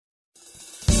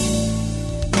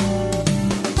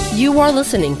You are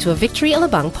listening to a Victory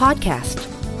Alabang podcast.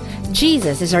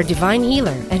 Jesus is our divine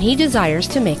healer, and He desires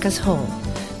to make us whole.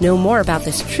 Know more about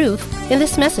this truth in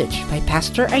this message by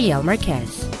Pastor Ariel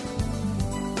Marquez.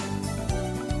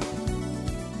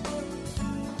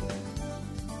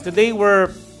 Today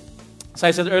as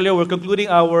I said earlier, we're concluding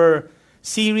our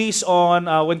series on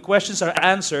when questions are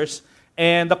answers.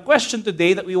 And the question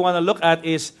today that we want to look at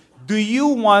is, do you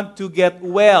want to get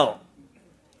well?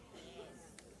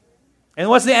 And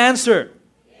what's the answer?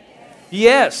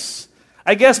 Yes.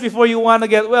 I guess before you want to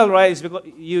get well, right, it's because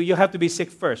you have to be sick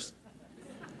first.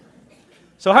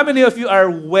 So how many of you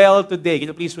are well today? Can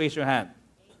you please raise your hand?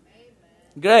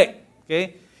 Great.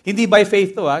 Okay? Hindi by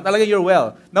faith to, Talaga you're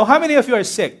well. Now, how many of you are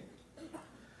sick?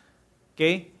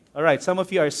 Okay? All right. Some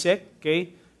of you are sick.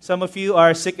 Okay? Some of you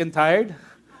are sick and tired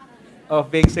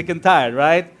of being sick and tired,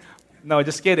 right? No,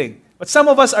 just kidding. But some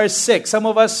of us are sick. Some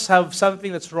of us have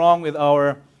something that's wrong with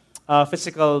our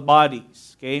physical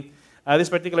bodies. Okay? This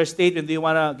particular statement, do you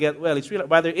want to get well? It's really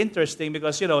rather interesting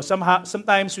because,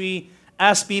 sometimes we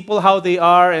ask people how they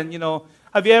are, and,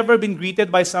 have you ever been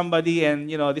greeted by somebody and,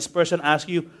 this person asks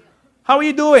you, how are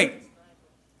you doing?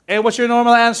 And what's your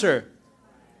normal answer?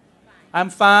 I'm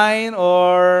fine,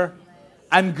 or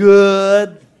I'm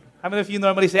good. How many of you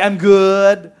normally say, I'm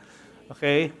good?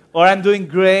 Okay. Or I'm doing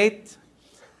great.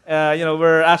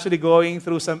 We're actually going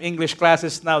through some English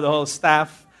classes now, the whole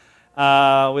staff,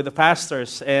 with the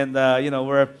pastors. And,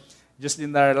 we're just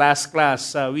in our last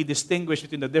class, we distinguish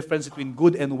between the difference between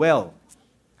good and well.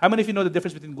 How many of you know the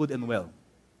difference between good and well?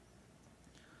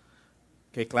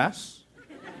 Okay, class?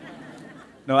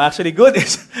 No, actually, good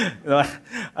is,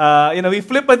 we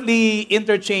flippantly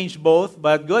interchange both,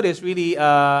 but good is really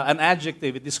an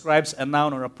adjective. It describes a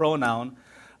noun or a pronoun.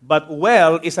 But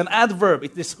well is an adverb.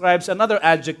 It describes another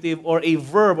adjective or a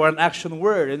verb or an action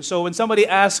word. And so when somebody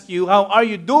asks you, how are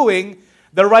you doing?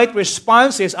 The right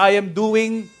response is, I am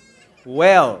doing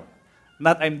well,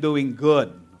 not I'm doing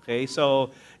good. Okay, so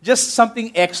just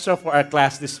something extra for our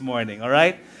class this morning, all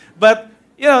right? But,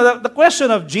 the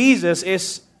question of Jesus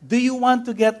is, do you want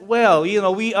to get well?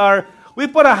 We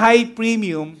put a high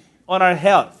premium on our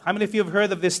health. How many of you have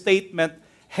heard of this statement,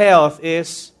 health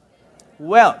is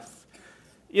wealth?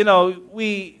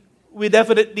 We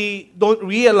definitely don't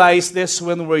realize this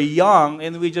when we're young,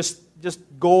 and we just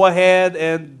go ahead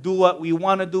and do what we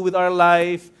want to do with our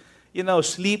life.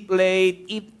 Sleep late,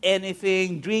 eat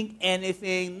anything, drink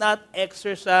anything, not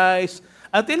exercise,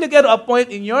 until you get to a point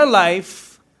in your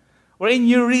life wherein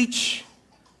you reach,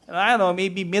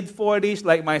 maybe mid-40s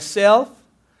like myself,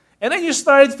 and then you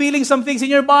start feeling some things in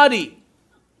your body.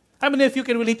 How many of you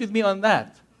can relate with me on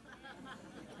that?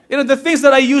 The things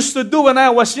that I used to do when I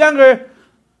was younger,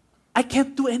 I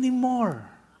can't do anymore.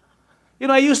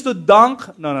 I used to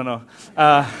dunk. No.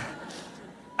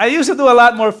 I used to do a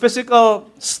lot more physical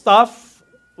stuff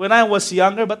when I was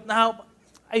younger, but now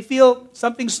I feel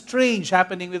something strange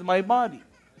happening with my body.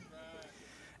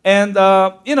 And,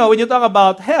 when you talk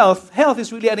about health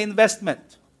is really an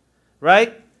investment,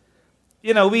 right?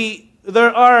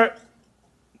 There are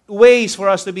ways for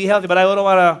us to be healthy, but I don't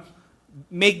want to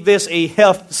make this a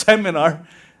health seminar.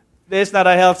 This is not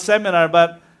a health seminar,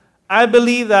 but I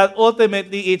believe that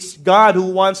ultimately it's God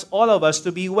who wants all of us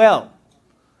to be well.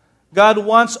 God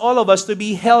wants all of us to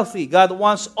be healthy. God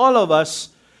wants all of us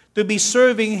to be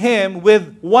serving Him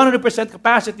with 100%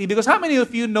 capacity. Because how many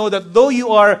of you know that though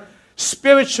you are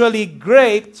spiritually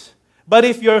great, but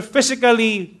if you're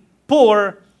physically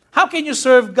poor, how can you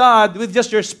serve God with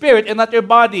just your spirit and not your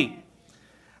body?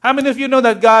 How many of you know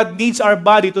that God needs our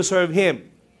body to serve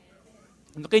Him?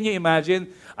 Can you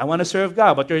imagine? I want to serve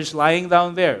God, but you're just lying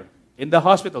down there in the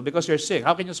hospital because you're sick.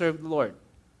 How can you serve the Lord?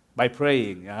 By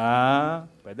praying.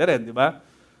 Pwede rin, di ba?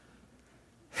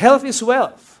 Health is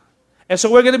wealth. And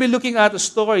so we're going to be looking at a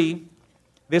story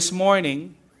this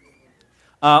morning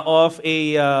of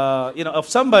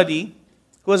somebody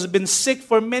who has been sick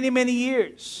for many, many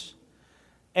years.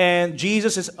 And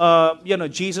Jesus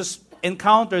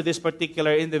encountered this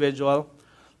particular individual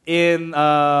in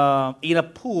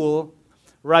a pool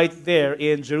right there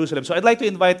in Jerusalem. So I'd like to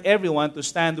invite everyone to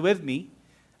stand with me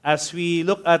as we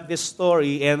look at this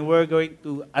story, and we're going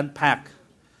to unpack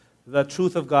the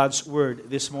truth of God's Word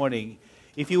this morning.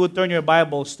 If you would turn your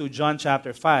Bibles to John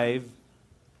chapter 5,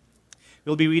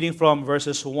 we'll be reading from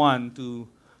verses 1 to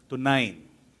 9.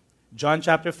 John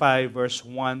chapter 5, verse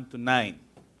 1 to 9.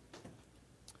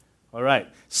 All right.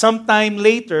 Sometime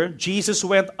later, Jesus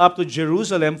went up to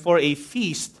Jerusalem for a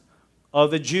feast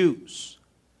of the Jews.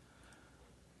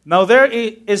 Now there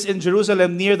is in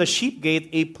Jerusalem near the sheep gate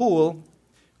a pool,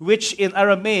 which in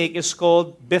Aramaic is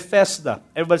called Bethesda.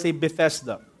 Everybody say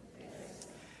Bethesda.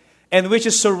 and which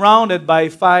is surrounded by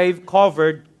 5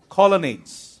 covered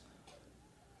colonnades.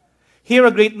 Here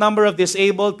a great number of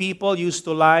disabled people used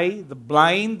to lie, the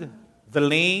blind, the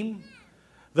lame,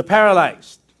 the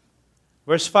paralyzed.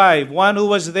 Verse 5, one who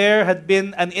was there had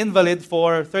been an invalid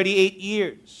for 38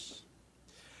 years.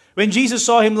 When Jesus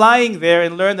saw him lying there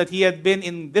and learned that he had been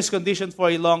in this condition for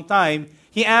a long time,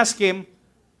 he asked him,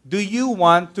 "Do you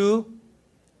want to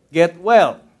get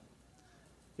well?"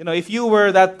 If you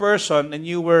were that person and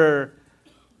you were,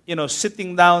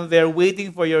 sitting down there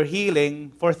waiting for your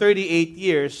healing for 38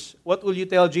 years, what will you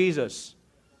tell Jesus?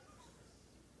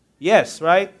 Yes,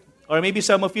 right? Or maybe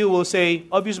some of you will say,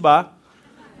 obvious ba?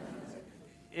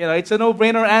 It's a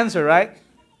no-brainer answer, right?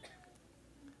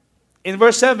 In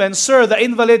verse 7, "Sir," the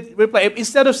invalid replied,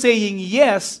 instead of saying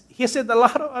yes, he said a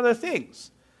lot of other things.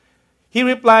 He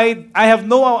replied, "I have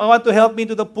no one want to help me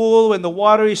to the pool when the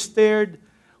water is stirred.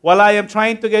 While I am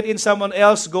trying to get in, someone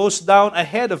else goes down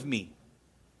ahead of me."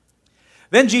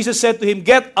 Then Jesus said to him,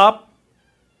 "Get up,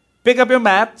 pick up your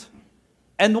mat,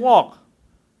 and walk."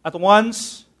 At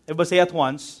once, everybody say at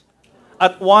once.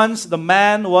 At once the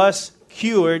man was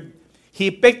cured. He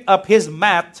picked up his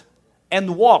mat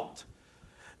and walked.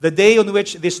 The day on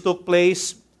which this took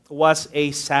place was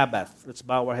a Sabbath. Let's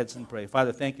bow our heads and pray.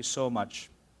 Father, thank you so much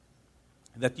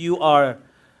that you are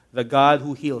the God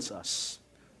who heals us.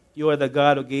 You are the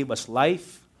God who gave us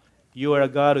life. You are a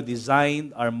God who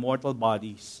designed our mortal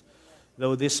bodies.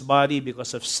 Though this body,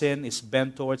 because of sin, is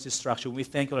bent towards destruction, we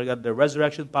thank you, Lord God, the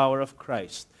resurrection power of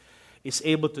Christ is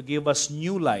able to give us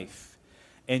new life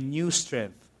and new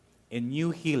strength and new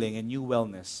healing and new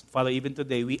wellness. Father, even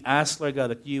today, we ask, Lord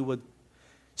God, that you would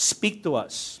speak to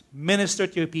us, minister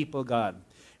to your people, God.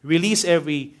 Release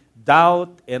every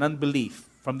doubt and unbelief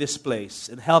from this place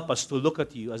and help us to look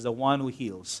at you as the one who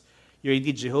heals. You're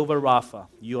indeed Jehovah Rapha.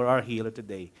 You are our healer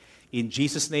today. In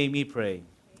Jesus' name we pray.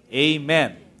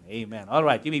 Amen. Amen. All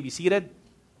right, you may be seated.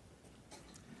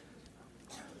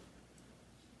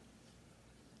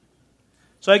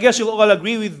 So I guess you'll all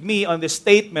agree with me on the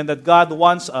statement that God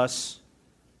wants us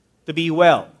to be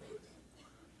well.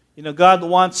 God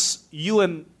wants you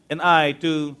and I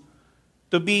to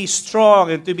be strong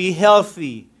and to be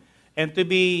healthy and to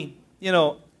be,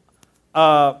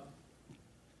 to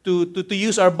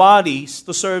use our bodies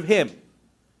to serve Him.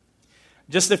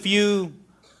 Just a few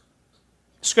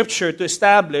scripture to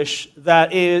establish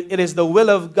that it is the will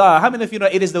of God. How many of you know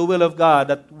it is the will of God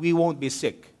that we won't be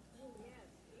sick?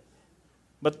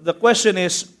 But the question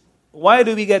is, why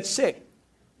do we get sick?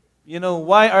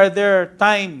 Why are there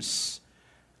times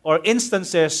or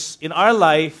instances in our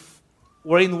life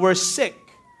wherein we're sick?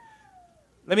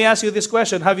 Let me ask you this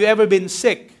question. Have you ever been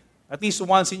sick? At least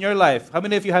once in your life. How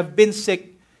many of you have been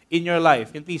sick in your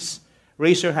life? And please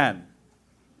raise your hand.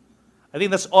 I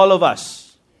think that's all of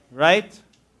us. Right?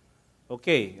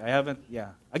 Okay. I haven't, yeah.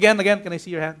 Again, can I see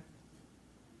your hand?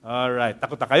 All right.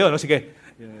 Takot na kayo, no? Sige.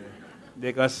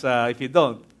 Because if you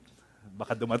don't,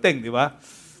 baka dumating, di ba?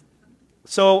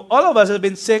 So, all of us have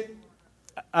been sick,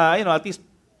 at least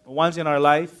once in our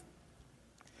life.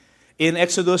 In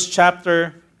Exodus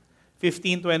chapter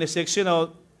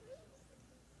 15:26,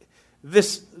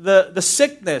 the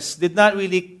sickness did not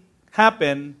really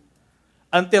happen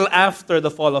until after the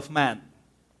fall of man.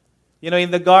 In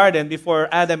the garden, before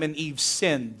Adam and Eve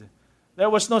sinned, there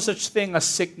was no such thing as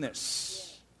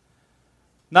sickness.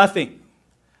 Nothing.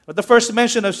 But the first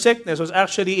mention of sickness was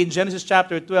actually in Genesis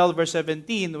chapter 12, verse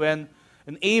 17, when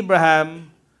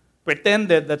Abraham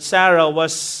pretended that Sarah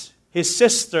was his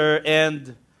sister,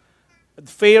 and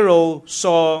Pharaoh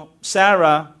saw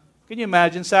Sarah. Can you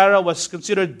imagine? Sarah was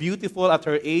considered beautiful at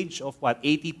her age of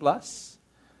 80 plus?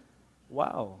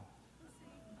 Wow.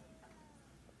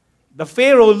 The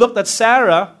Pharaoh looked at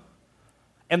Sarah,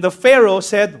 and the Pharaoh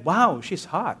said, "Wow, she's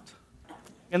hot."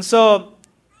 And so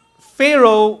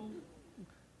Pharaoh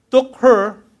took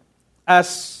her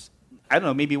as,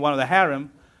 maybe one of the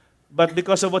harem, but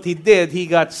because of what he did, he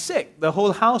got sick. The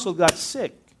whole household got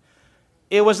sick.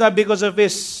 It was not because of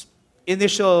his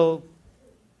initial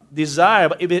desire,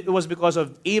 but it was because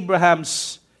of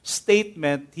Abraham's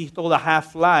statement. He told a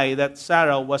half lie that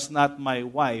Sarah was not my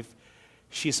wife,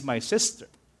 she's my sister.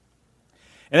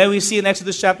 And then we see in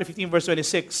Exodus chapter 15, verse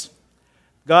 26,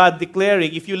 God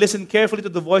declaring, "If you listen carefully to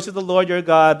the voice of the Lord your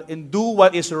God and do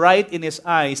what is right in His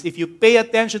eyes, if you pay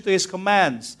attention to His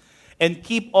commands and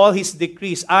keep all His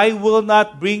decrees, I will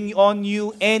not bring on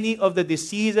you any of the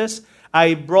diseases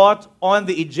I brought on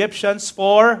the Egyptians,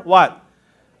 for" what?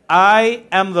 "I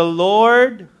am the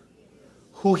Lord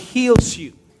who heals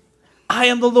you." I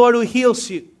am the Lord who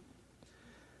heals you.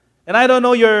 And I don't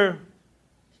know your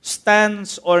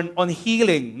stance on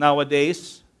healing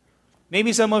nowadays.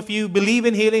 Maybe some of you believe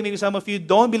in healing. Maybe some of you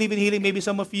don't believe in healing. Maybe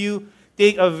some of you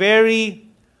take a very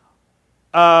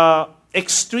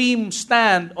extreme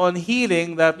stand on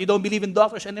healing that you don't believe in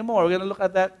doctors anymore. We're going to look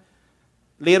at that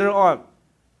later on.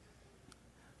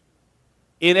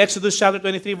 In Exodus chapter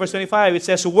 23, verse 25, it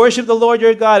says, "Worship the Lord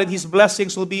your God, and His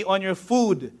blessings will be on your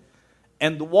food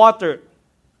and water.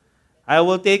 I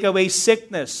will take away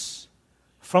sickness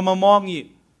from among you."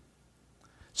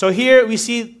 So here we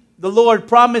see the Lord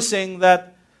promising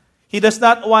that He does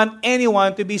not want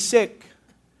anyone to be sick.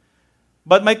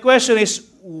 But my question is,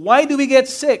 why do we get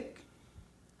sick?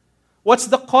 What's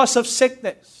the cause of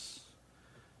sickness?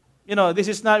 This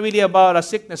is not really about a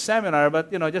sickness seminar,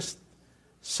 but, just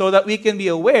so that we can be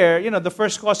aware, the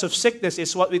first cause of sickness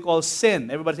is what we call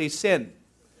sin. Everybody say sin.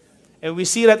 And we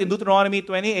see that in Deuteronomy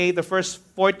 28, the first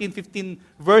 14, 15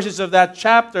 verses of that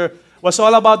chapter was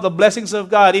all about the blessings of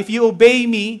God. If you obey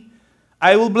me,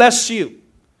 I will bless you.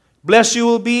 Blessed you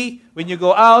will be when you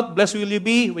go out. Blessed will you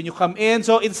be when you come in.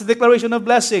 So it's a declaration of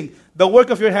blessing. The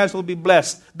work of your hands will be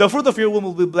blessed. The fruit of your womb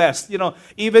will be blessed.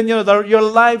 Even your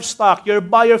livestock,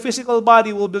 your physical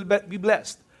body will be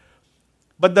blessed.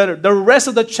 But the rest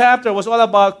of the chapter was all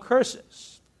about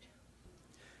curses.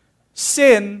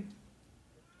 Sin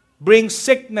brings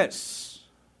sickness.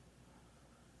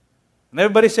 And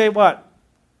everybody say what?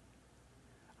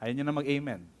 Ayaw nyo na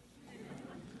mag-amen.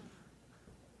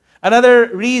 Another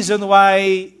reason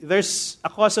why there's a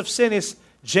cause of sin is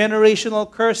generational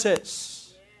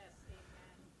curses.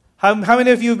 How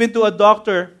many of you have been to a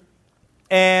doctor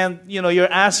and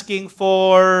you're asking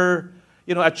for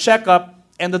a checkup,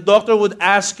 and the doctor would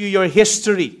ask you your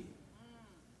history?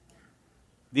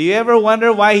 Do you ever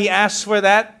wonder why he asks for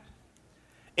that?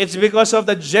 It's because of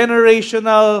the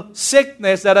generational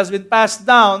sickness that has been passed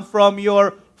down from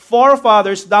your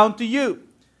forefathers down to you.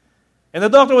 And the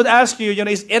doctor would ask you,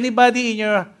 is anybody in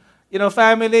your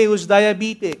family who's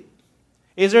diabetic?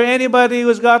 Is there anybody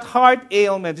who's got heart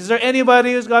ailments? Is there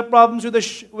anybody who's got problems with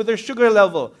their sugar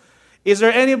level? Is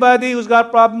there anybody who's got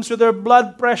problems with their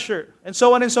blood pressure? And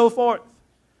so on and so forth.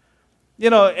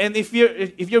 And if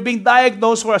you're being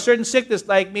diagnosed for a certain sickness,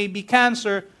 like maybe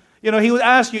cancer, he would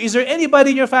ask you, is there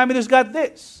anybody in your family who's got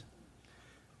this?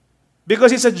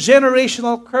 Because it's a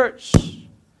generational curse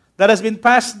that has been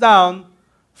passed down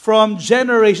from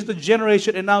generation to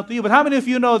generation and now to you. But how many of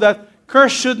you know that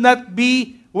curse should not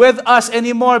be with us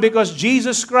anymore, because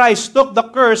Jesus Christ took the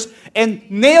curse and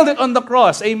nailed it on the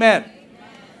cross? Amen.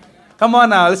 Come on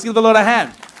now, let's give the Lord a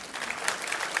hand.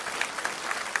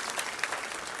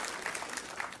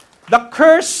 The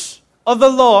curse of the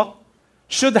law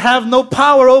should have no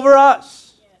power over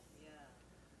us.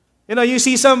 You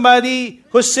see somebody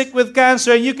who's sick with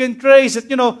cancer, and you can trace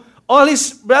it, all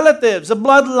his relatives, the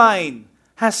bloodline,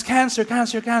 has cancer.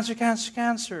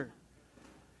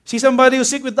 See somebody who's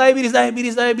sick with diabetes.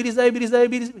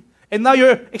 And now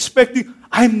you're expecting,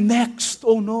 I'm next.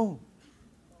 Oh no.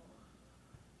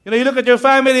 You look at your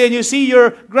family and you see your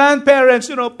grandparents,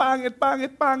 pangit.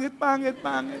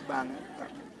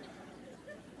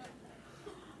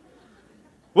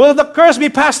 Will the curse be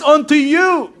passed on to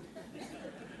you?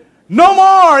 No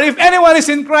more. If anyone is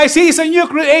in Christ, he is a new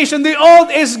creation. The old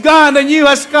is gone, the new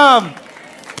has come.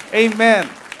 Amen.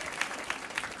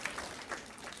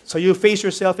 So you face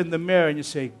yourself in the mirror and you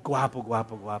say, guapo.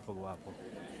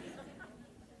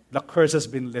 The curse has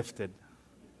been lifted.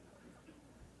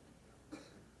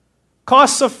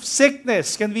 Cause of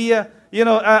sickness can be an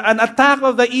attack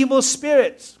of the evil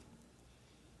spirits.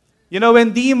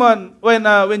 When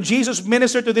Jesus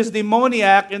ministered to this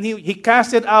demoniac and he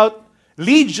casted out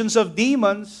legions of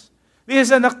demons, this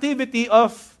is an activity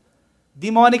of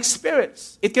demonic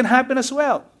spirits. It can happen as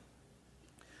well.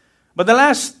 But the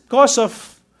last cause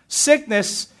of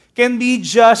sickness can be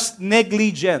just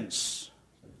negligence.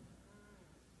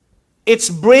 It's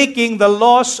breaking the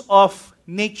laws of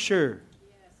nature.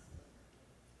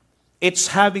 It's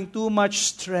having too much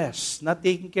stress, not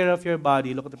taking care of your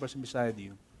body. Look at the person beside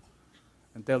you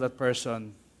and tell that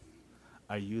person,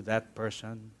 are you that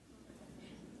person?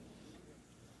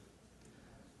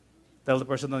 Tell the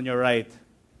person on your right,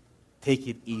 take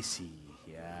it easy.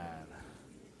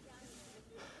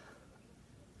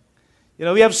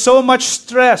 We have so much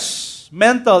stress,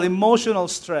 mental, emotional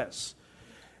stress.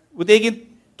 We take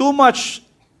it too much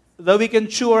that we can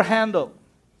chew or handle.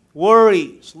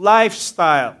 Worries,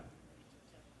 lifestyle.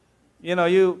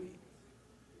 You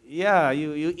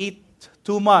eat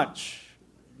too much,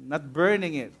 not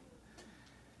burning it.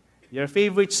 Your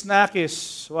favorite snack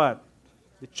is what?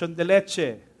 Lechon de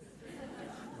leche.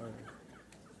 Or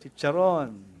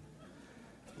chicharon.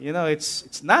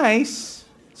 It's nice.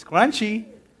 It's crunchy.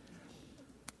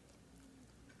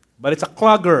 but it's a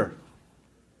clogger.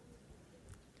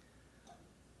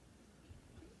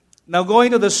 Now,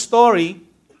 going to the story,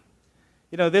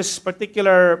 this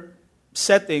particular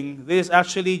setting, this is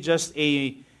actually just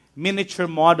a miniature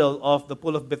model of the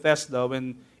Pool of Bethesda.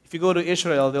 If you go to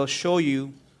Israel, they'll show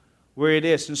you where it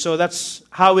is. And so that's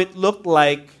how it looked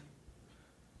like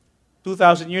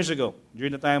 2,000 years ago,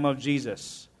 during the time of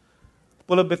Jesus. The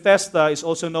Pool of Bethesda is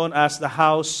also known as the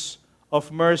House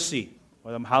of Mercy,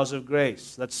 or the House of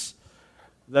Grace.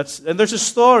 And there's a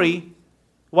story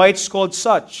why it's called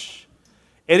such.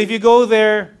 And if you go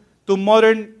there to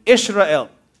modern Israel,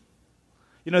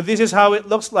 this is how it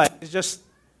looks like. It's just,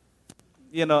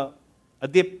 a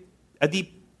deep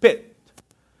pit.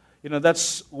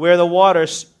 That's where the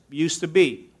waters used to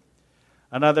be.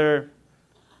 Another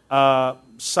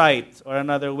site or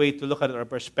another way to look at it or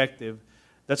perspective.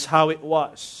 That's how it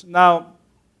was. Now,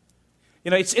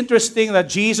 it's interesting that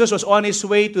Jesus was on his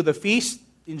way to the feast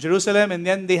in Jerusalem, and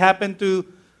then they happened to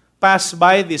pass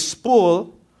by this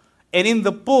pool. And in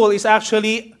the pool is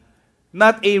actually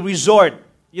not a resort.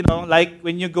 Like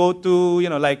when you go to,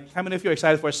 like how many of you are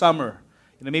excited for summer?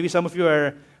 Maybe some of you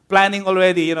are planning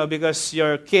already, because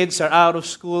your kids are out of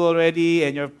school already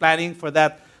and you're planning for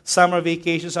that summer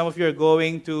vacation. Some of you are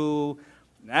going to,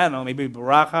 I don't know, maybe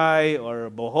Boracay or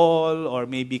Bohol or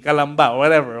maybe Calamba or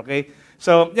whatever, okay?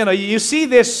 So, you see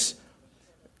this,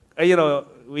 we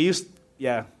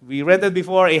rented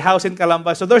before a house in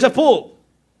Calamba, so there's a pool.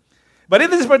 But in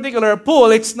this particular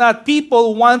pool, it's not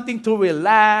people wanting to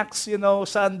relax,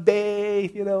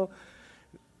 sunbathe,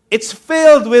 It's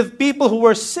filled with people who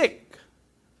were sick.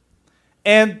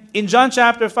 And in John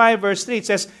chapter 5, verse 3, it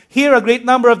says, "Here a great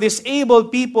number of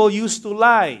disabled people used to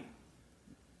lie."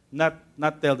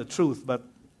 Not tell the truth, but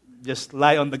just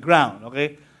lie on the ground,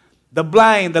 okay? The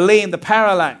blind, the lame, the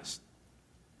paralyzed.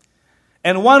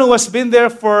 And one who has been there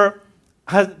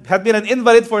had been an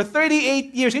invalid for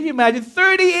 38 years. Can you imagine?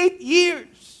 38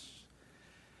 years.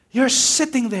 You're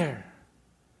sitting there,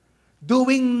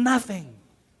 doing nothing.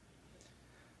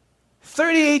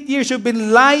 38 years you've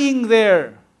been lying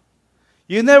there.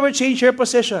 You never change your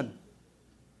position.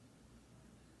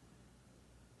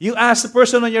 You ask the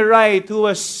person on your right who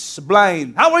was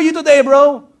blind, "How are you today,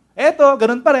 bro?" "Eto,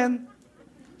 ganun pa rin.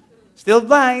 Still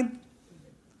blind."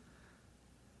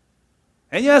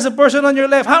 And you ask the person on your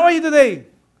left, "How are you today?"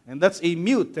 And that's a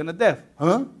mute and a deaf.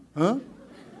 Huh?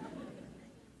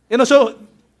 So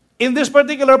in this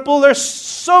particular pool, there's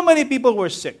so many people who were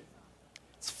sick.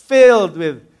 It's filled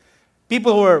with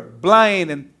people who are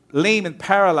blind and lame and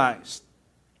paralyzed.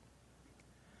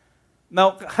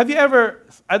 Now, have you ever,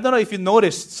 I don't know if you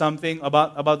noticed something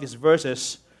about these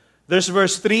verses. There's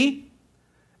verse 3,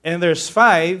 and there's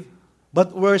 5,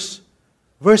 but verse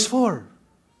 4.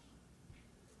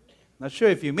 Not sure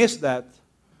if you missed that.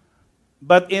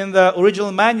 But in the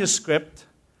original manuscript,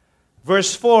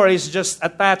 verse 4 is just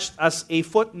attached as a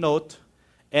footnote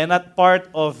and not part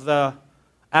of the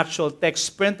actual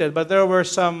text printed. But there were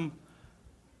some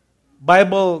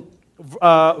Bible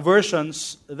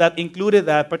versions that included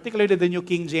that, particularly the New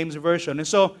King James Version. And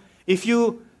so, if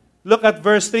you look at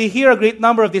verse 3, "Here a great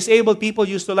number of disabled people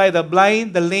used to lie, the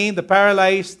blind, the lame, the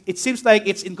paralyzed," it seems like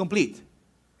it's incomplete.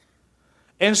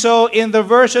 And so, in the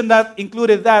version that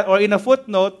included that, or in a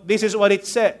footnote, this is what it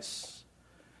says.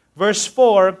 Verse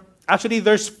 4, actually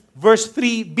there's verse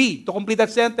 3b to complete that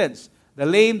sentence. The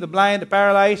lame, the blind, the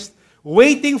paralyzed,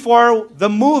 waiting for the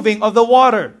moving of the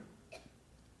water.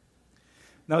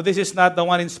 Now, this is not the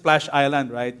one in Splash Island,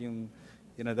 right?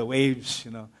 The waves,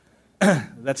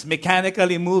 that's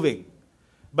mechanically moving.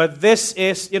 But this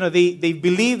is, they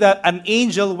believe that an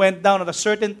angel went down at a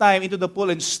certain time into the pool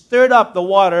and stirred up the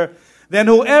water. Then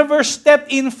whoever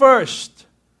stepped in first,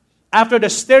 after the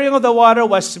stirring of the water,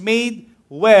 was made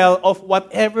well of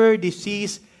whatever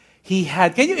disease he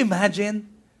had. Can you imagine?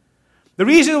 The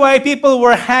reason why people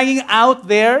were hanging out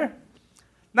there,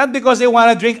 not because they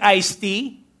want to drink iced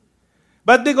tea,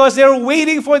 but because they're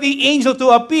waiting for the angel to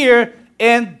appear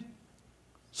and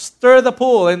stir the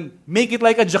pool and make it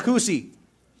like a jacuzzi.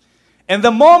 And the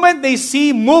moment they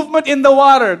see movement in the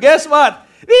water, guess what?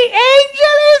 The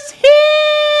angel is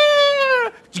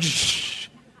here!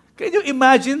 Can you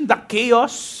imagine the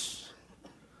chaos?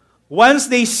 Once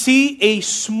they see a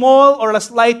small or a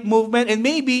slight movement, and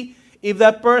maybe if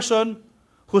that person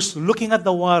who's looking at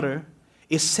the water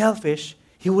is selfish,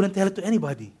 he wouldn't tell it to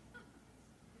anybody.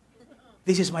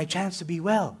 This is my chance to be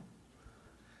well.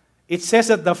 It says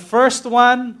that the first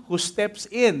one who steps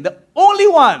in, the only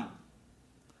one.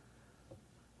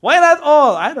 Why not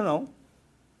all? I don't know.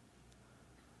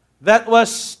 That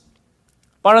was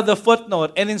part of the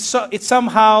footnote, and it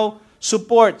somehow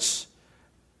supports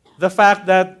the fact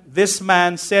that this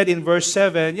man said in verse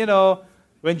 7,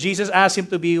 when Jesus asked him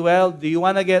to be well, do you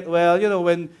want to get well?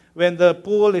 When the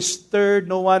pool is stirred,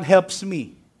 no one helps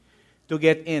me to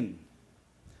get in.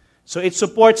 So it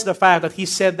supports the fact that he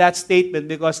said that statement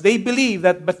because they believe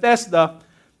that Bethesda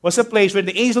was a place where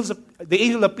the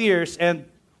angel appears and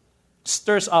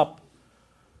stirs up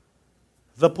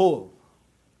the pool.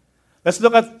 Let's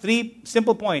look at 3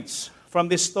 simple points from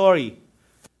this story.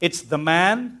 It's the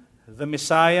man, the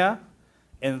Messiah,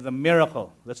 and the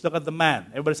miracle. Let's look at the man.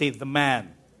 Everybody say the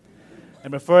man.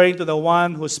 I'm referring to the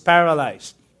one who's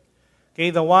paralyzed. Okay,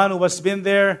 the one who has been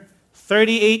there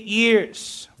 38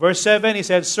 years. Verse 7, he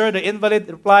said, Sir, the invalid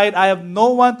replied, I have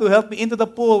no one to help me into the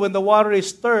pool when the water is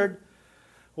stirred.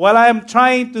 While I am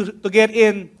trying to get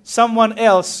in, someone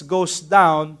else goes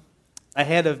down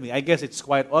ahead of me. I guess it's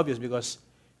quite obvious because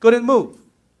couldn't move.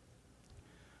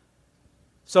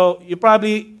 So you're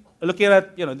probably looking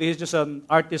at, this is just an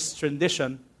artist's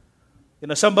rendition.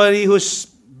 Somebody who's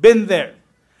been there.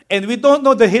 And we don't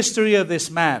know the history of this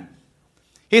man.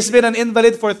 He's been an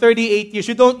invalid for 38 years.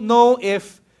 You don't know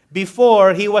if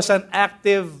before he was an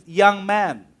active young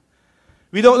man.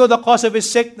 We don't know the cause of his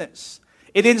sickness.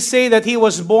 It didn't say that he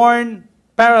was born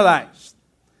paralyzed.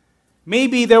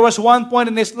 Maybe there was one point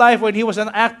in his life when he was an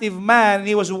active man and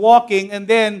he was walking and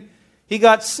then he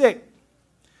got sick.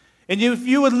 And if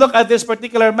you would look at this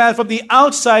particular man from the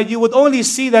outside, you would only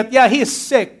see that, he is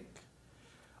sick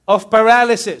of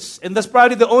paralysis. And that's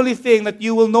probably the only thing that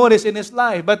you will notice in his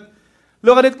life. But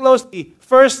look at it closely.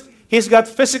 First, he's got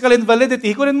physical invalidity.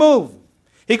 He couldn't move.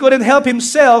 He couldn't help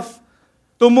himself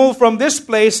to move from this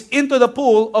place into the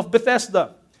pool of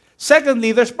Bethesda.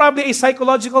 Secondly, there's probably a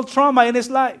psychological trauma in his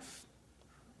life.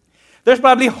 There's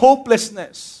probably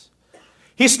hopelessness.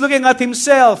 He's looking at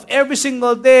himself every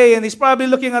single day, and he's probably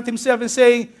looking at himself and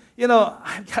saying,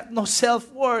 I've got no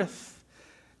self-worth.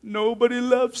 Nobody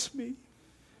loves me.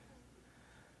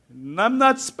 I'm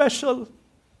not special.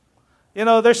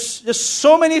 There's just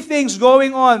so many things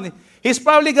going on. He's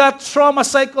probably got trauma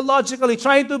psychologically,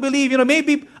 trying to believe,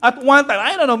 maybe at one time,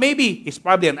 I don't know, maybe he's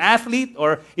probably an athlete,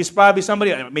 or he's probably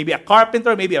somebody, maybe a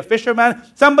carpenter, maybe a fisherman.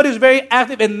 Somebody who's very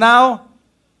active, and now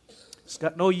he's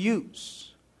got no use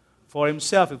for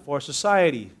himself and for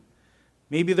society.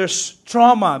 Maybe there's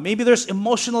trauma. Maybe there's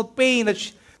emotional pain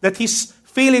that he's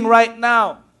feeling right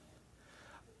now.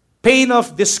 Pain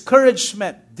of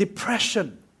discouragement,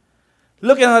 depression.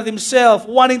 Looking at himself,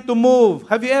 wanting to move.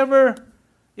 Have you ever,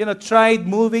 tried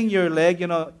moving your leg?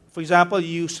 For example,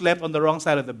 you slept on the wrong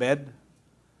side of the bed.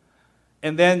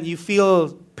 And then you feel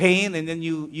pain, and then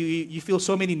you feel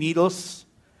so many needles.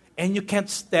 And you can't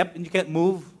step, and you can't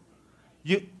move.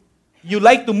 You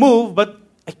like to move, but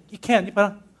you can't.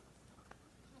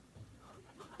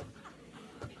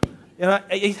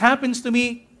 It happens to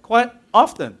me quite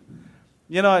often.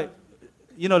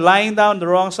 Lying down the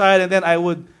wrong side, and then I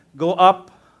would go up,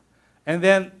 and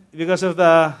then because of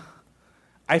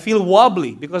I feel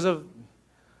wobbly because of,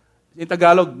 in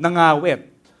Tagalog, nangawet.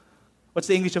 What's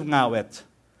the English of ngawet?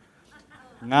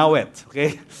 Ngawet,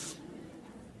 okay?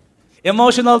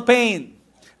 Emotional pain,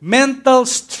 mental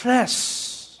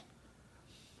stress.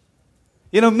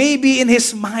 Maybe in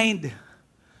his mind,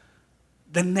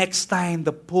 the next time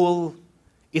the pool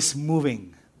is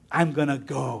moving, I'm gonna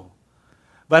go.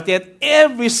 But yet,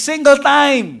 every single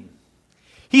time,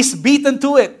 he's beaten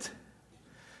to it.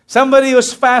 Somebody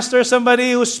who's faster,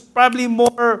 somebody who's probably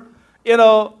more,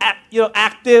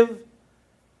 active,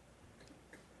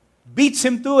 beats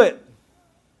him to it.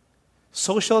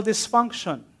 Social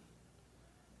dysfunction.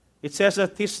 It says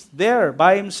that he's there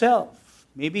by himself.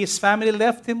 Maybe his family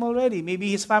left him already. Maybe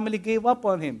his family gave up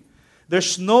on him.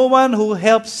 There's no one who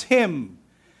helps him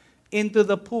into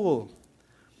the pool.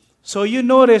 So you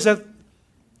notice that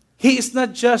he is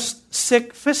not just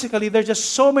sick physically. There's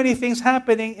just so many things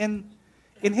happening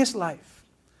in his life.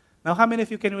 Now, how many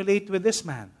of you can relate with this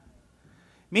man?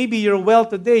 Maybe you're well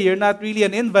today. You're not really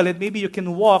an invalid. Maybe you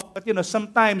can walk. But,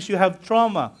 sometimes you have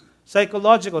trauma,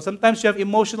 psychological. Sometimes you have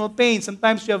emotional pain.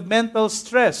 Sometimes you have mental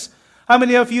stress. How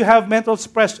many of you have mental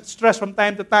stress from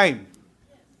time to time?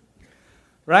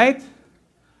 Right?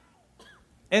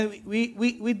 And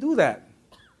we do that.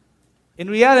 In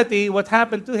reality, what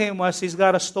happened to him was he's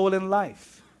got a stolen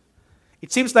life.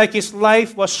 It seems like his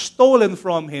life was stolen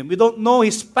from him. We don't know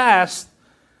his past,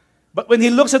 but when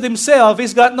he looks at himself,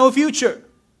 he's got no future.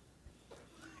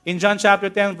 In John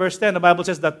chapter 10, verse 10, the Bible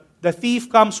says that the thief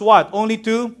comes what? Only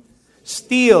to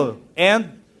steal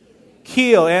and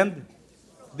kill and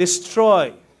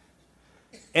destroy.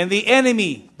 And the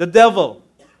enemy, the devil,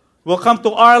 will come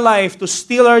to our life to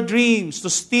steal our dreams, to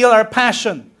steal our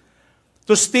passion,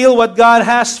 to steal what God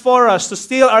has for us, to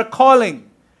steal our calling,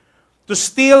 to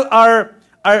steal our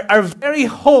very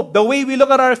hope, the way we look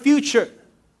at our future.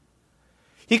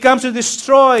 He comes to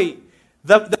destroy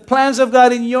the plans of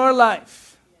God in your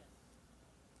life.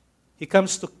 He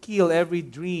comes to kill every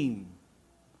dream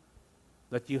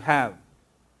that you have.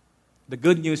 The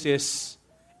good news is,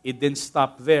 it didn't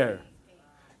stop there.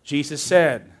 Jesus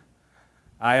said,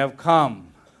 I have come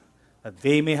that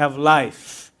they may have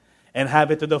life and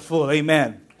have it to the full.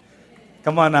 Amen.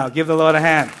 Come on now, give the Lord a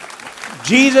hand.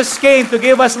 Jesus came to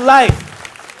give us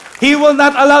life. He will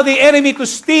not allow the enemy to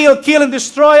steal, kill, and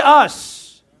destroy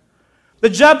us. The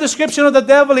job description of the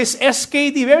devil is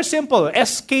SKD. Very simple.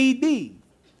 SKD.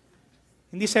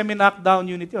 Hindi semi-knockdown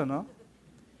unit yun, no?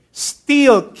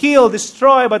 Steal, kill,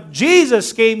 destroy. But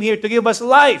Jesus came here to give us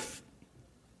life.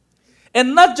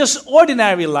 And not just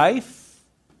ordinary life,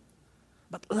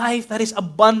 but life that is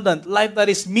abundant, life that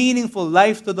is meaningful,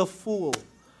 life to the full.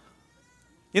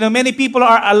 You know, many people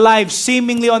are alive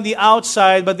seemingly on the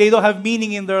outside, but they don't have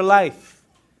meaning in their life.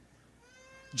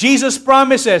 Jesus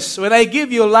promises, when I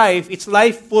give you life, it's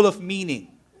life full of meaning.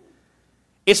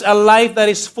 It's a life that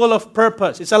is full of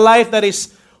purpose. It's a life that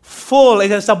is full,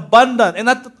 it is abundant. And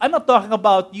I'm not talking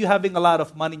about you having a lot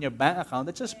of money in your bank account.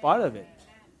 That's just part of it.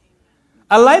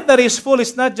 A life that is full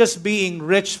is not just being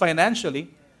rich financially.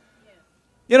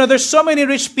 You know, there's so many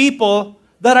rich people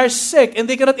that are sick and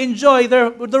they cannot enjoy their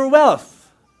wealth.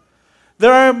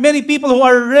 There are many people who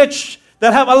are rich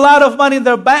that have a lot of money in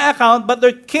their bank account, but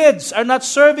their kids are not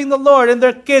serving the Lord, and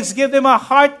their kids give them a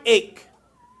heartache.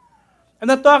 I'm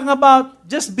not talking about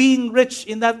just being rich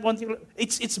in that one thing.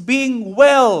 It's being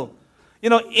well, you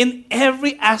know, in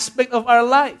every aspect of our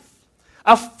life.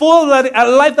 A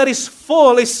life that is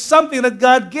full is something that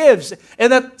God gives,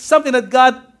 and that's something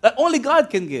that only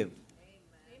God can give.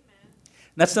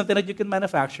 Not something that you can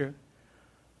manufacture.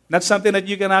 Not something that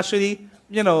you can actually,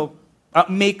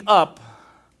 make up.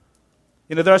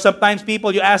 You know, there are sometimes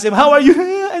people, you ask them, how are you?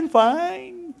 I'm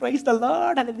fine. Praise the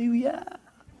Lord. Hallelujah.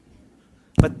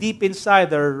 But deep inside,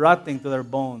 they're rotting to their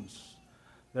bones.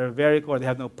 They're very core. They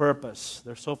have no purpose.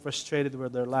 They're so frustrated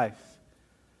with their life.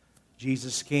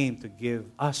 Jesus came to give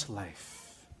us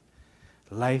life.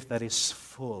 Life that is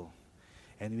full.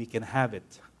 And we can have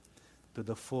it to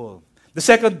the full. The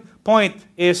second point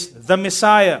is the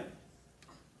Messiah.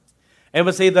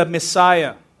 Everyone say the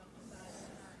Messiah.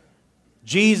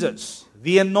 Jesus,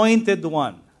 the anointed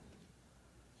one.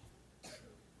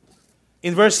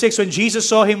 In verse 6, when Jesus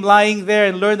saw him lying there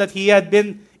and learned that he had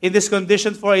been in this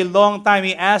condition for a long time,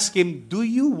 he asked him, do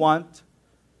you want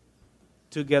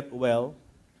to get well?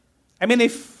 I mean,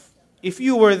 if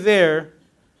you were there,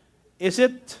 is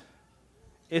it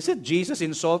Jesus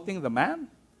insulting the man?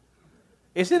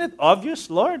 Isn't it obvious,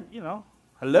 Lord?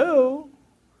 Hello?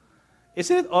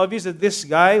 Isn't it obvious that this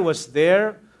guy was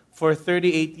there for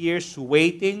 38 years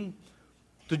waiting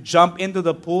to jump into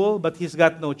the pool, but he's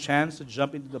got no chance to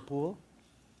jump into the pool?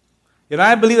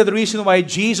 I believe that the reason why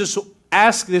Jesus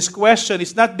asked this question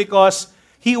is not because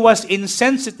he was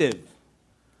insensitive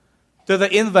to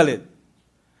the invalid.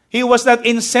 He was not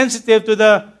insensitive to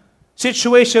the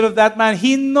situation of that man.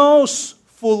 He knows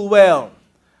full well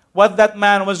what that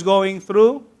man was going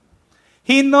through.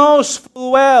 He knows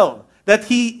full well that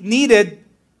he needed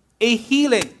a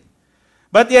healing.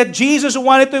 But yet Jesus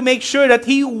wanted to make sure that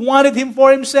he wanted him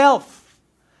for himself.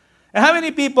 And how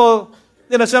many people,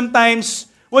 sometimes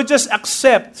would just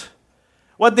accept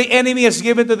what the enemy has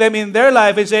given to them in their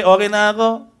life and say, okay na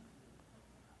ako.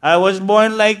 I was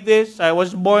born like this. I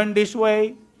was born this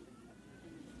way.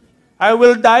 I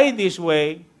will die this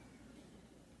way.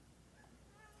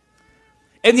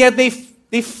 And yet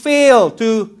they fail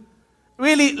to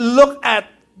really look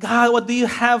at, God, what do you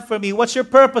have for me? What's your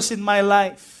purpose in my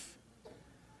life?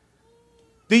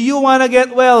 Do you want to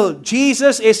get well?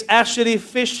 Jesus is actually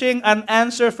fishing an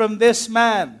answer from this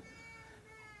man.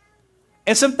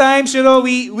 And sometimes,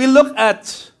 we look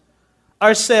at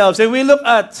ourselves and we look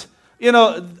at,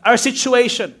 our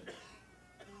situation.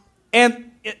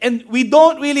 And we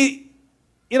don't really,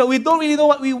 we don't really know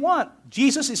what we want.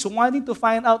 Jesus is wanting to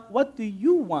find out, what do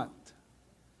you want?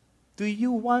 Do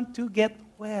you want to get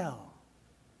well?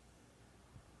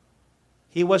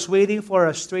 He was waiting for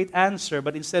a straight answer,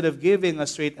 but instead of giving a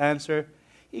straight answer,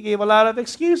 he gave a lot of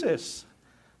excuses.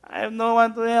 I have no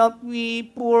one to help me,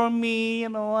 poor me,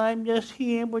 I'm just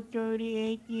here for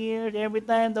 38 years. Every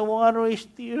time the water is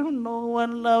still, no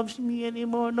one loves me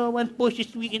anymore. No one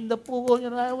pushes me in the pool,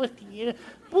 I was here.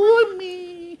 Poor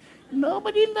me.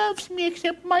 Nobody loves me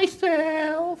except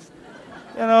myself.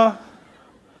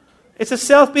 It's a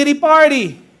self-pity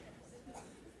party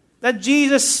that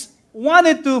Jesus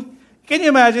wanted to Can you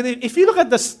imagine? If you look at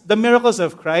the miracles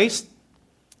of Christ,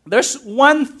 there's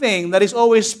one thing that is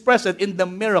always present in the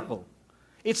miracle.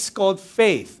 It's called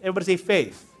faith. Everybody say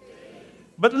faith.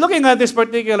 But looking at this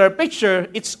particular picture,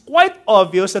 it's quite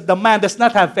obvious that the man does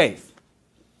not have faith.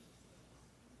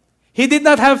 He did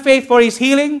not have faith for his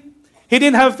healing. He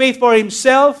didn't have faith for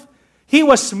himself. He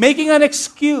was making an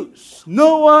excuse.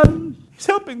 No one is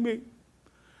helping me.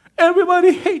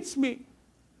 Everybody hates me.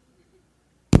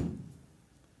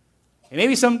 And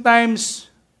maybe sometimes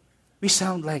we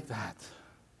sound like that.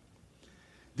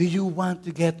 Do you want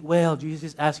to get well?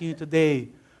 Jesus is asking you today,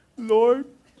 Lord,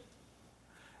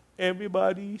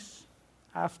 everybody's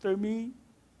after me.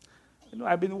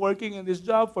 I've been working in this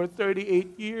job for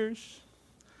 38 years.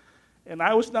 And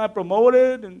I was not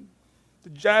promoted, and the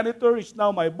janitor is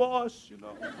now my boss,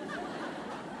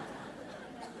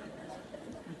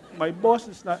 My boss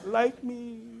is not like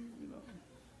me,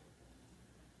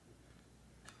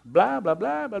 Blah, blah,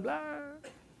 blah, blah, blah.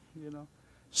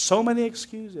 So many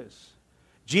excuses.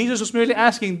 Jesus was merely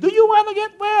asking, do you want to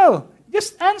get well?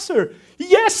 Just answer,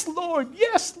 yes, Lord,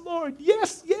 yes, Lord,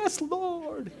 yes, yes,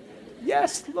 Lord,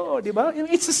 yes, Lord.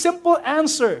 It's a simple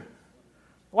answer.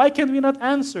 Why can we not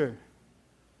answer?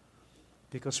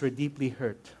 Because we're deeply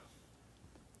hurt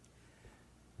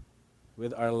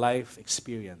with our life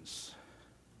experience.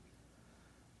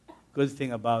 Good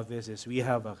thing about this is we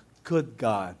have a good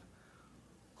God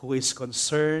who is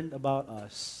concerned about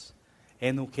us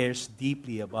and who cares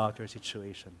deeply about your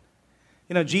situation.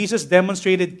 Jesus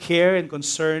demonstrated care and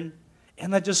concern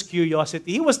and not just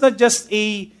curiosity. He was not just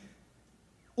a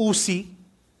usi.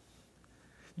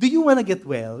 Do you want to get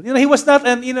well? He was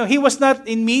not, he was not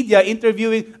in media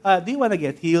interviewing. Do you want to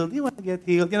get healed? Do you want to get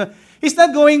healed? He's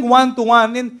not going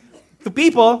one-to-one to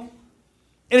people.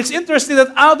 And it's interesting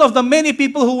that out of the many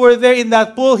people who were there in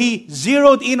that pool, he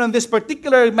zeroed in on this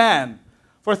particular man.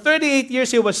 For 38 years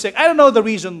he was sick. I don't know the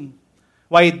reason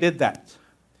why he did that.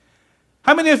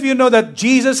 How many of you know that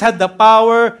Jesus had the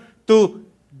power to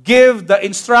give the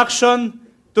instruction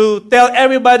to tell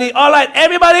everybody, all right,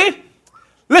 everybody,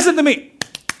 listen to me.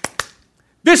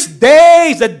 This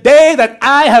day is the day that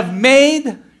I have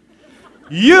made.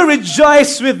 You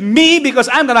rejoice with me because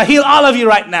I'm going to heal all of you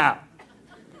right now.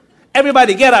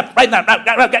 Everybody get up right now.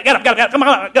 Get up. Come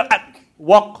on, get up.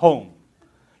 Walk home.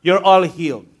 You're all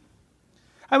healed.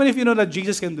 How many of you know that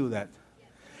Jesus can do that?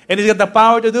 And he's got the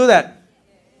power to do that.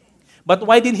 But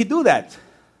why didn't he do that?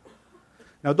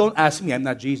 Now don't ask me, I'm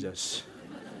not Jesus.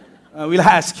 We'll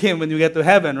ask him when we get to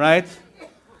heaven, right?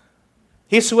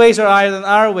 His ways are higher than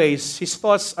our ways. His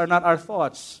thoughts are not our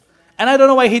thoughts. And I don't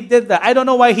know why he did that. I don't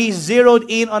know why he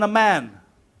zeroed in on a man.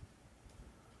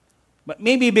 But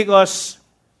maybe because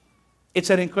it's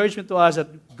an encouragement to us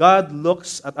that God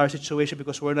looks at our situation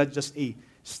because we're not just a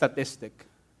statistic.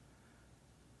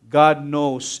 God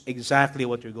knows exactly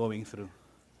what you're going through.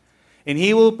 And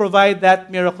He will provide that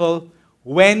miracle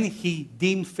when He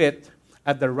deems fit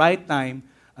at the right time,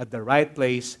 at the right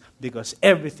place, because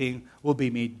everything will be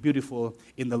made beautiful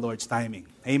in the Lord's timing.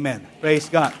 Amen. Praise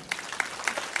God.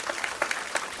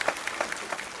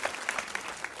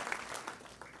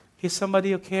 He's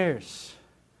somebody who cares,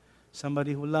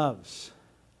 somebody who loves.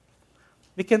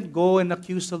 We can go and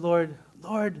accuse the Lord.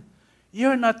 Lord,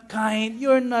 you're not kind.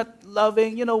 You're not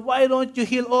loving. Why don't you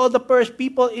heal all the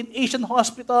people in Asian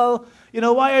hospital?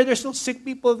 Why are there still sick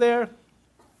people there?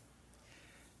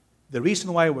 The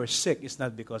reason why we're sick is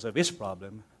not because of His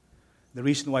problem. The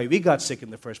reason why we got sick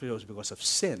in the first place was because of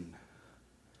sin.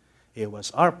 It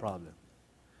was our problem.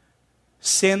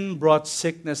 Sin brought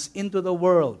sickness into the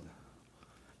world.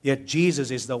 Yet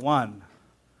Jesus is the one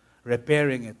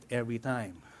repairing it every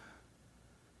time.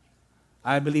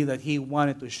 I believe that He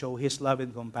wanted to show His love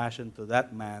and compassion to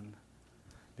that man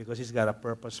because He's got a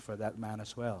purpose for that man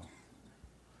as well.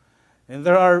 And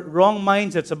there are wrong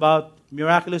mindsets about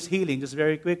miraculous healing, just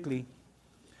very quickly.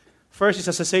 First is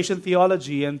a cessation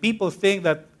theology, and people think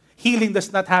that healing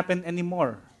does not happen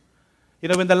anymore.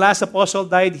 When the last apostle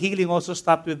died, healing also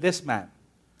stopped with this man.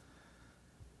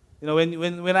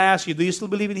 When I ask you, do you still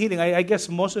believe in healing? I guess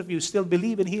most of you still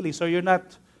believe in healing, so you're not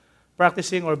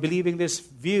practicing or believing this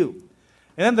view.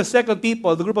 And then the second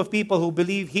the group of people who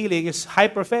believe healing is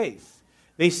hyper faith.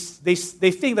 They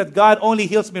think that God only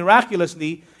heals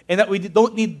miraculously and that we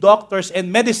don't need doctors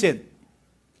and medicine.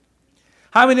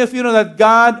 How many of you know that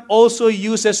God also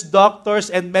uses doctors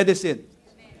and medicine?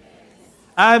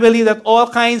 I believe that all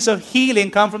kinds of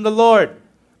healing come from the Lord,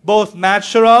 both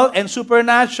natural and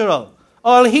supernatural.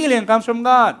 All healing comes from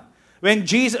God. When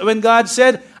God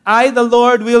said, I, the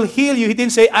Lord, will heal you, He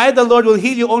didn't say, I, the Lord, will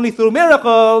heal you only through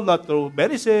miracle, not through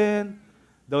medicine.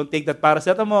 Don't take that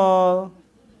paracetamol.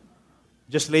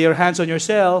 just lay your hands on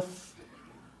yourself.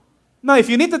 No, if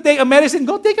you need to take a medicine,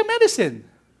 go take a medicine.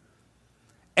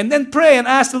 And then pray and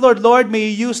ask the Lord, Lord, may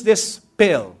you use this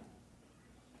pill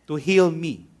to heal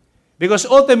me. Because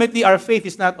ultimately, our faith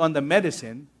is not on the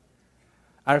medicine.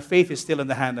 Our faith is still in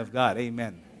the hand of God.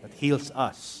 Amen. That heals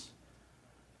us.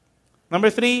 Number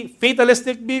 3,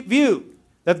 fatalistic view.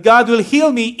 That God will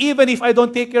heal me even if I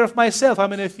don't take care of myself. How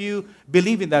many of you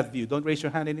believe in that view? Don't raise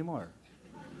your hand anymore.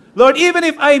 Lord, even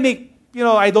if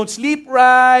I don't sleep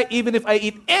right, even if I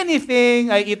eat anything,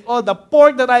 I eat all the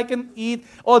pork that I can eat,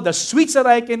 all the sweets that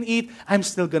I can eat, I'm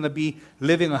still going to be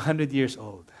living 100 years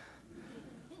old.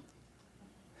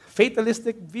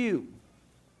 Fatalistic view.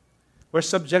 We're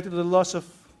subjected to the laws of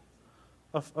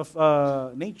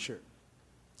nature.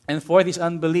 And 4th is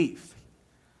unbelief.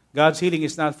 God's healing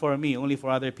is not for me, only for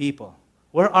other people.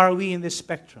 Where are we in this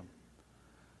spectrum?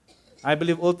 I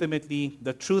believe ultimately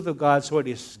the truth of God's word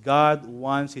is God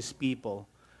wants His people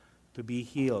to be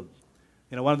healed.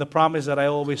 One of the promises that I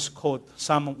always quote,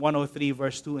 Psalm 103,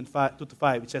 verse 2 to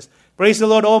 5, it says, "Praise the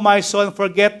Lord, O my soul, and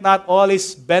forget not all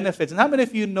His benefits." And how many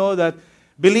of you know that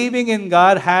believing in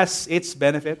God has its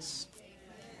benefits?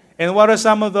 And what are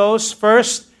some of those?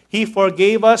 First, He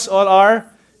forgave us all our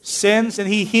sins, and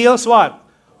He heals what?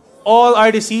 All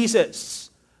our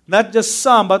diseases. Not just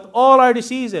some, but all our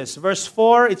diseases. Verse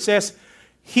 4, it says,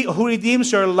 He who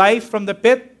redeems your life from the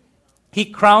pit, He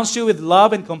crowns you with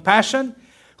love and compassion,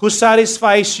 who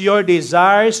satisfies your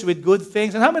desires with good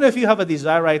things. And how many of you have a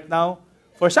desire right now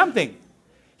for something?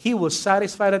 He will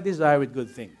satisfy that desire with good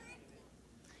things.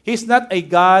 He's not a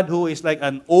God who is like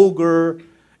an ogre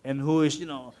and who is,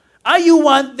 you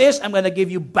want this, I'm going to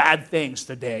give you bad things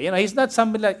today. He's not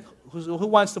somebody like who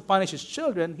wants to punish his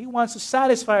children. He wants to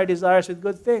satisfy our desires with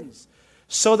good things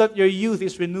so that your youth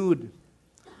is renewed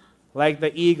like the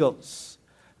eagles.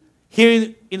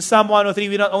 Here in Psalm 103,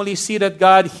 we not only see that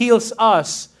God heals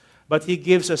us, but He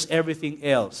gives us everything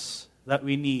else that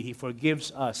we need. He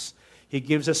forgives us. He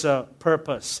gives us a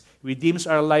purpose. Redeems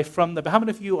our life from the pit. How many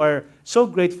of you are so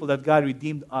grateful that God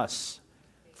redeemed us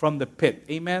from the pit?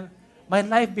 Amen? My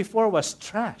life before was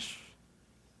trash.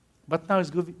 But now He's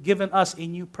given us a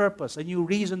new purpose, a new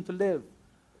reason to live.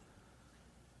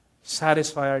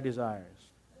 Satisfy our desires.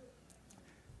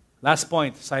 Last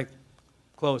point, as I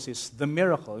close, is the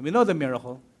miracle. We know the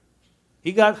miracle.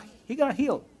 He got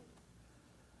healed.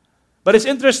 But it's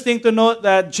interesting to note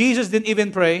that Jesus didn't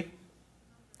even pray.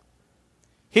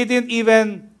 He didn't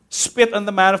even spit on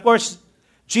the man. Of course,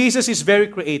 Jesus is very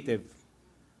creative.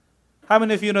 How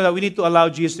many of you know that we need to allow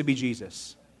Jesus to be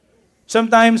Jesus?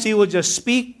 Sometimes He will just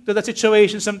speak to the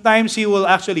situation. Sometimes He will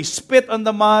actually spit on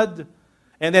the mud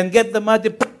and then get the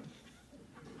mud.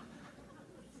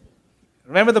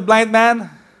 Remember the blind man?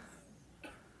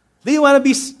 Do you want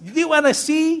to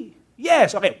see?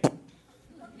 Yes. Okay.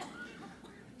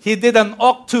 He did an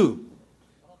Oktu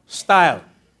style.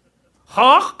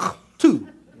 Hok-tu.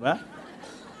 Right?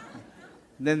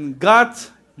 Then got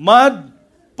mud,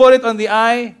 put it on the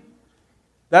eye.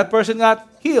 That person got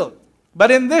healed. But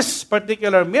in this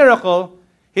particular miracle,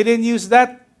 He didn't use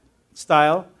that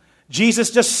style.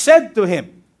 Jesus just said to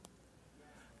him,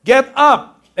 "Get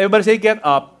up." Everybody say, "Get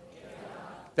up." Get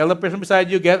up. Tell the person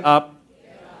beside you, "Get up."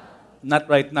 Get up. Not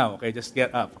right now, okay? Just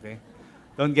get up, okay?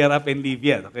 Don't get up and leave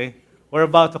yet, okay? We're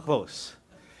about to close.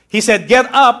 He said,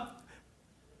 "Get up,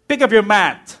 pick up your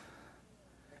mat,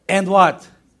 and what?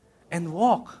 And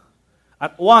walk."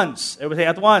 At once. Everybody say,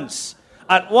 "At once."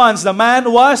 At once, the man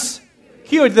was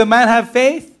cured. Did the man have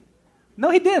faith? No,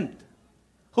 he didn't.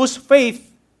 Whose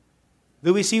faith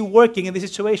do we see working in this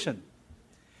situation?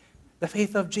 The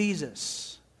faith of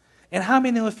Jesus. And how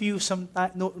many of you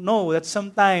know that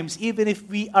sometimes, even if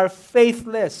we are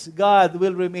faithless, God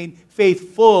will remain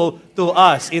faithful to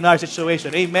us in our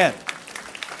situation? Amen.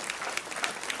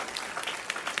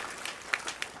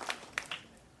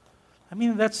 I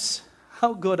mean, that's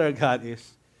how good our God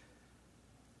is.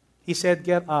 He said,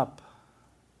 "Get up."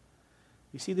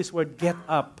 You see this word, "get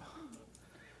up."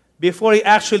 Before he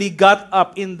actually got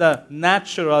up in the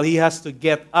natural, he has to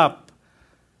get up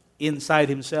inside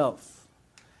himself.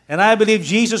 And I believe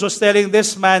Jesus was telling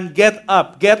this man, get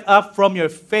up from your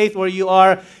faith where you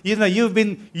are. You've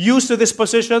been used to this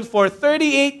position for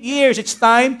 38 years. It's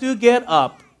time to get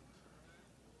up.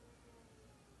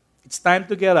 It's time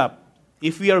to get up.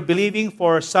 If we are believing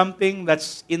for something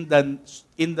that's in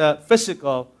the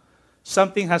physical,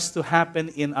 something has to happen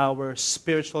in our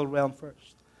spiritual realm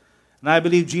first. And I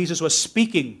believe Jesus was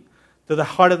speaking to the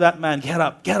heart of that man. Get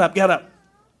up, get up, get up.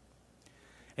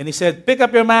 And He said, "Pick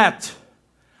up your mat."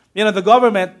 The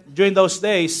government during those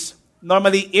days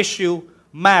normally issue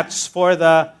mats for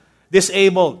the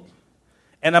disabled.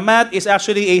 And a mat is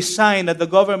actually a sign that the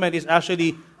government is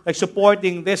actually like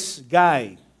supporting this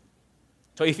guy.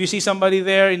 So if you see somebody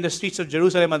there in the streets of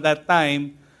Jerusalem at that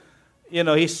time,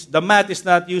 the mat is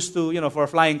not used to, for a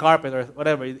flying carpet or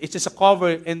whatever. It's just a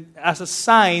cover and as a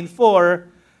sign for,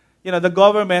 the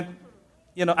government,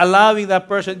 allowing that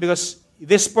person, because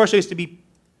this person is to be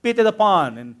pitied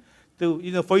upon and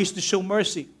to, for you to show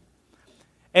mercy.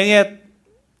 And yet,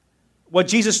 what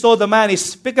Jesus told the man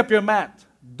is, pick up your mat.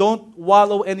 Don't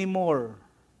wallow anymore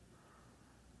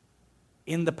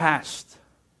in the past.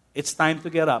 It's time to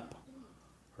get up.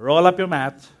 Roll up your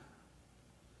mat.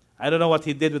 I don't know what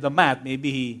he did with the mat.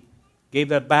 Maybe he gave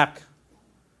that back,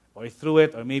 or he threw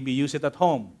it, or maybe used it at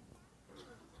home.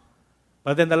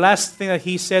 But then the last thing that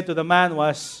he said to the man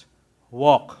was,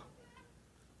 walk.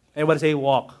 Everybody say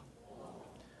walk.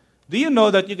 Do you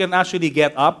know that you can actually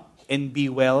get up and be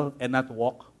well and not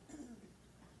walk?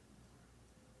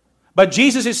 But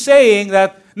Jesus is saying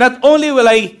that not only will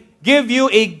I give you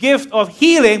a gift of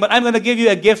healing, but I'm going to give you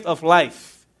a gift of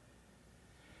life.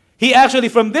 He actually,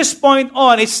 from this point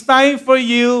on, it's time for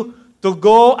you to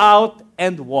go out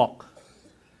and walk.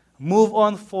 Move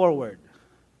on forward.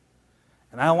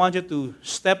 And I want you to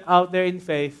step out there in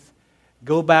faith,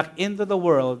 go back into the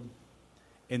world,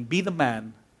 and be the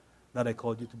man that I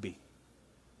called you to be.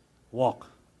 Walk.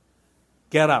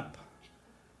 Get up.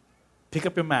 Pick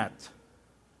up your mat.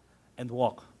 And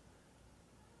walk.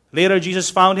 Later, Jesus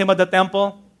found him at the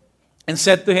temple and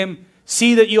said to him,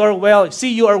 see that you are well.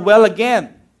 See, you are well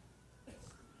again.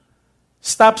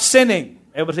 Stop sinning.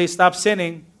 Everybody say, stop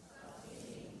sinning.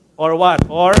 Or what?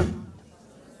 Or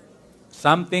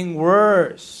something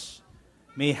worse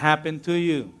may happen to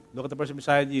you. Look at the person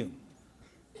beside you.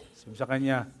 Sabi sa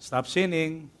kanya, stop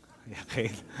sinning. Okay.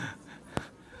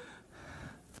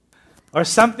 Or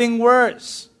something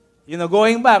worse.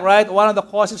 Going back, right? One of the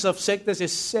causes of sickness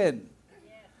is sin.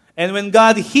 And when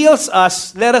God heals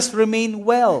us, let us remain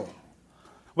well.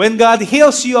 When God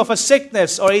heals you of a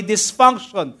sickness or a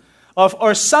dysfunction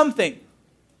or something,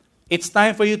 it's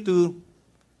time for you to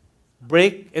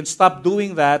break and stop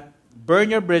doing that, burn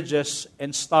your bridges,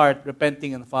 and start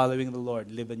repenting and following the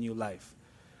Lord. Live a new life.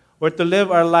 We're to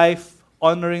live our life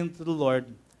honoring to the Lord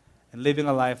and living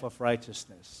a life of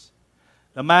righteousness.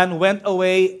 The man went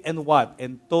away and what?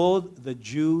 And told the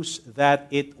Jews that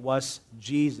it was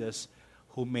Jesus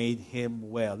who made him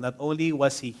well. Not only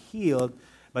was he healed,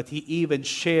 but he even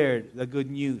shared the good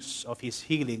news of his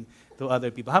healing to other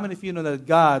people. How many of you know that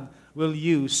God will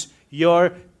use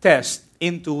your test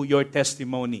into your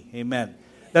testimony? Amen.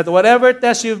 That whatever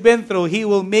test you've been through, He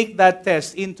will make that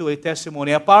test into a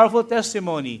testimony, a powerful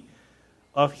testimony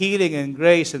of healing and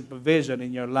grace and provision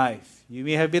in your life. You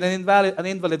may have been an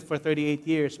invalid for 38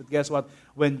 years, but guess what?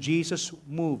 When Jesus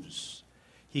moves,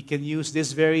 He can use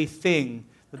this very thing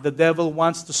that the devil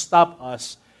wants to stop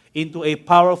us into a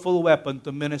powerful weapon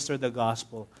to minister the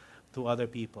gospel to other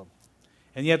people.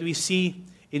 And yet we see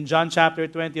in John chapter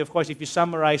 20, of course, if you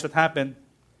summarize what happened,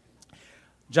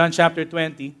 John chapter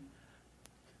 20,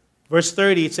 verse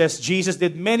 30, it says, Jesus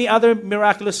did many other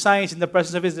miraculous signs in the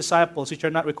presence of His disciples, which are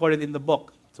not recorded in the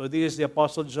book. So this is the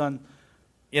Apostle John,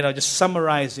 just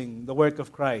summarizing the work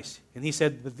of Christ. And he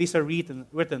said that these are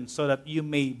written so that you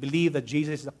may believe that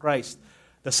Jesus is the Christ,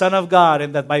 the Son of God,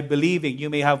 and that by believing you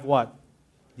may have what?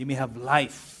 You may have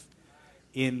life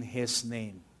in His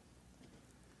name.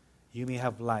 You may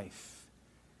have life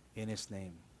in His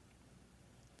name.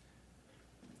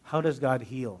 How does God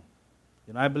heal?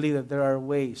 I believe that there are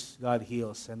ways God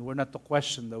heals, and we're not to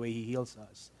question the way He heals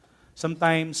us.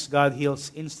 Sometimes God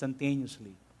heals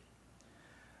instantaneously.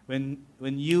 When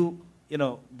you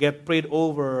get prayed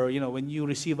over, or, when you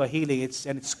receive a healing,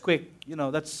 it's quick.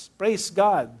 That's praise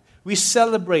God. We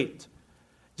celebrate,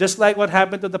 just like what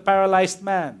happened to the paralyzed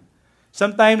man.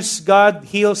 Sometimes God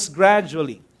heals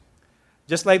gradually,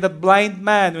 just like that blind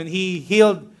man when He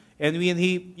healed and when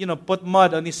He put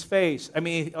mud on his face.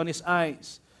 On his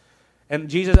eyes. And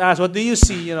Jesus asked, "What do you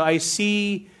see?" I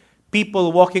see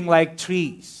people walking like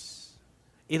trees.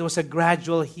 It was a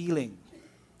gradual healing.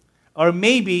 Or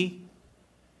maybe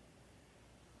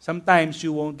sometimes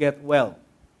you won't get well.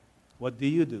 What do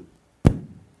you do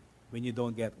when you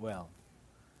don't get well?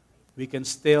 We can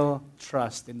still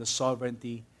trust in the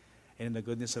sovereignty and in the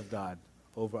goodness of God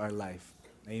over our life.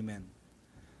 Amen.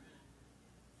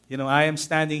 I am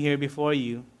standing here before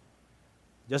you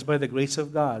just by the grace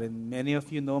of God, and many of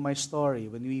you know my story.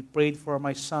 When we prayed for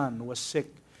my son who was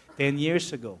sick 10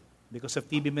 years ago because of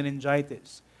TB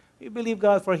meningitis, we believe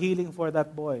God for healing for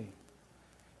that boy.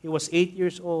 He was 8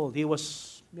 years old. He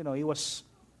was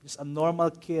just a normal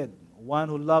kid, one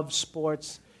who loved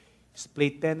sports. Used to play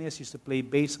tennis, used to play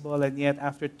baseball, and yet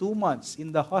after 2 months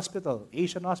in the hospital,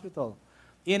 Asian hospital,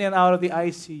 in and out of the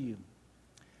ICU.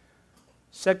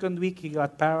 Second week, he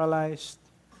got paralyzed.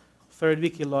 Third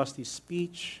week, he lost his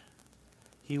speech.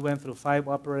 He went through 5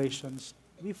 operations.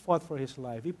 We fought for his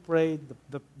life. We prayed.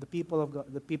 The people of God,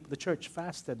 the church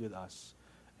fasted with us.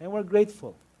 And we're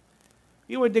grateful.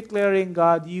 We were declaring,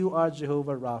 God, you are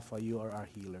Jehovah Rapha. You are our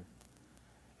healer.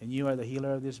 And you are the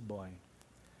healer of this boy.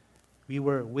 We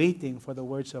were waiting for the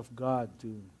words of God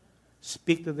to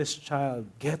speak to this child.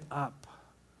 Get up.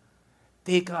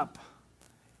 Take up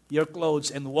your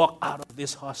clothes and walk out of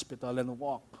this hospital and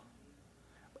walk.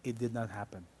 It did not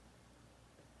happen.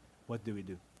 What do we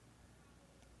do?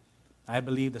 I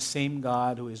believe the same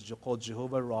God who is called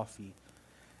Jehovah Rapha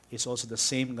is also the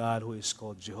same God who is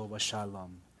called Jehovah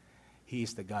Shalom. He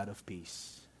is the God of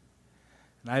peace.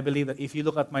 And I believe that if you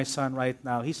look at my son right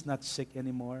now, he's not sick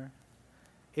anymore.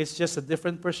 It's just a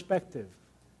different perspective.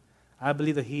 I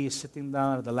believe that he is sitting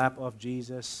down at the lap of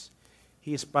Jesus.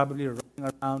 He is probably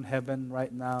running around heaven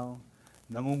right now.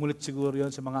 Nangungulit siguro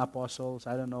yun sa mga apostles.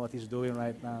 I don't know what he's doing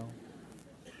right now.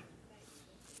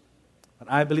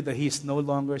 But I believe that he is no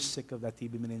longer sick of that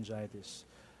TB meningitis.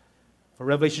 For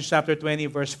Revelation chapter 20,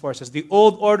 verse 4 says, the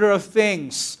old order of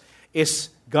things is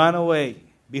gone away.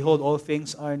 Behold, all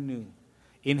things are new.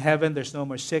 In heaven, there's no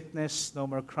more sickness, no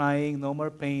more crying, no more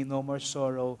pain, no more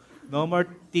sorrow, no more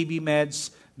TB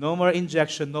meds, no more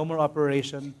injection, no more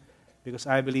operation, because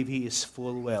I believe he is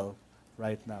full well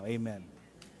right now. Amen.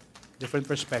 Different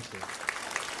perspective.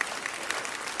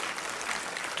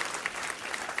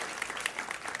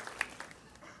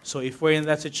 So if we're in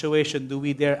that situation, do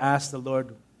we dare ask the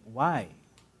Lord, why?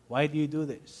 Why do you do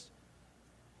this?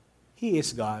 He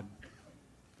is God.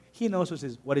 He knows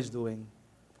what He's doing.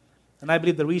 And I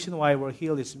believe the reason why we're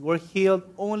healed is we're healed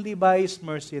only by His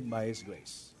mercy and by His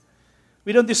grace.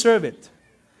 We don't deserve it.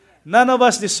 None of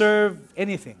us deserve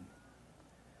anything.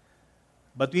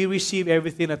 But we receive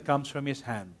everything that comes from His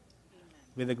hand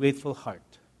with a grateful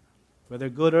heart. Whether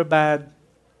good or bad,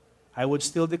 I would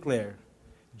still declare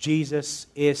Jesus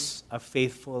is a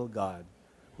faithful God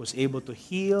who's able to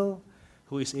heal,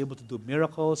 who is able to do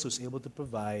miracles, who's able to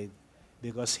provide,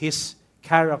 because His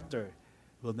character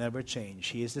will never change.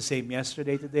 He is the same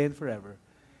yesterday, today, and forever.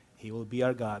 He will be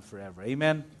our God forever.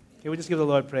 Amen. Can we just give the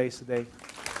Lord praise today?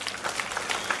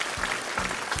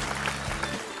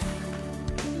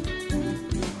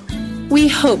 We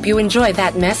hope you enjoyed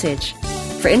that message.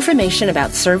 For information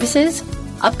about services,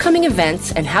 upcoming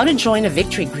events, and how to join a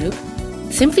victory group,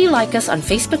 simply like us on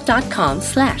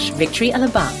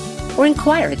facebook.com/victoryalabang or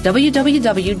inquire at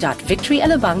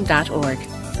www.victoryalabang.org.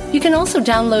 You can also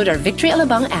download our Victory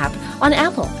Alabang app on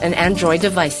Apple and Android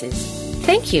devices.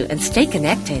 Thank you and stay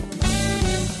connected.